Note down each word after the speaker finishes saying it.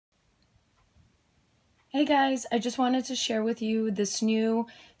Hey guys, I just wanted to share with you this new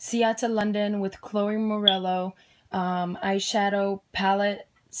Ciate London with Chloe Morello eyeshadow palette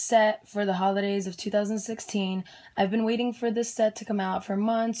set for the holidays of 2016. I've been waiting for this set to come out for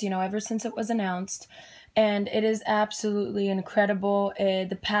months, ever since it was announced. And it is absolutely incredible.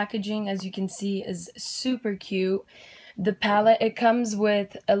 The packaging, as you can see, is super cute. The palette, it comes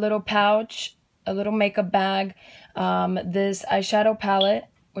with a little pouch, a little makeup bag, this eyeshadow palette,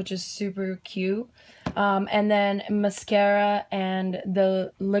 which is super cute, and then mascara and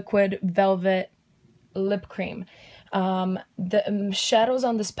the liquid velvet lip cream. The shadows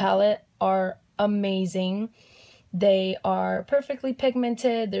on this palette are amazing. They are perfectly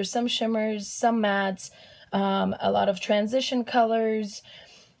pigmented. There's some shimmers, some mattes, a lot of transition colors,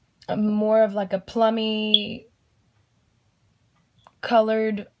 more of like a plummy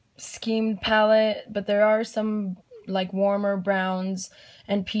colored schemed palette, but there are some like warmer browns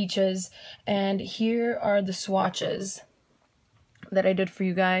and peaches. And here are the swatches that I did for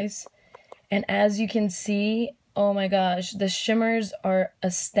you guys. And as you can see, oh my gosh, the shimmers are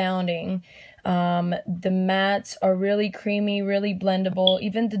astounding. The mattes are really creamy, really blendable.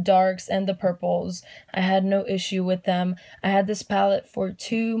 Even the darks and the purples, I had no issue with them. I had this palette for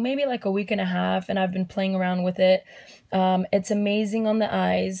maybe like a week and a half, and I've been playing around with it. It's amazing on the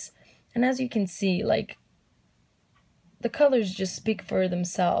eyes. And as you can see, like, the colors just speak for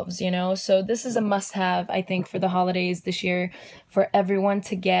themselves, So this is a must-have, I think, for the holidays this year for everyone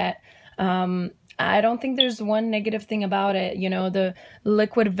to get. I don't think there's one negative thing about it. The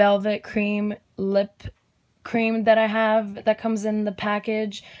liquid velvet cream lip cream that I have that comes in the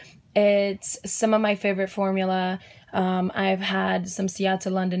package, it's some of my favorite formula. I've had some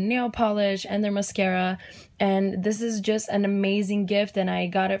Ciate London nail polish and their mascara, and this is just an amazing gift, and I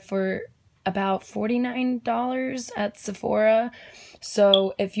got it for about $49 at Sephora.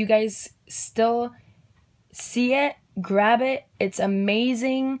 So if you guys still see it, grab it. It's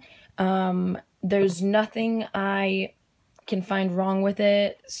amazing. There's nothing I can find wrong with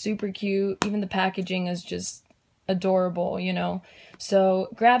it. Super cute. Even the packaging is just adorable, So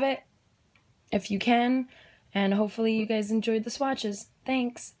grab it if you can, and hopefully you guys enjoyed the swatches.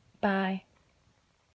 Thanks. Bye.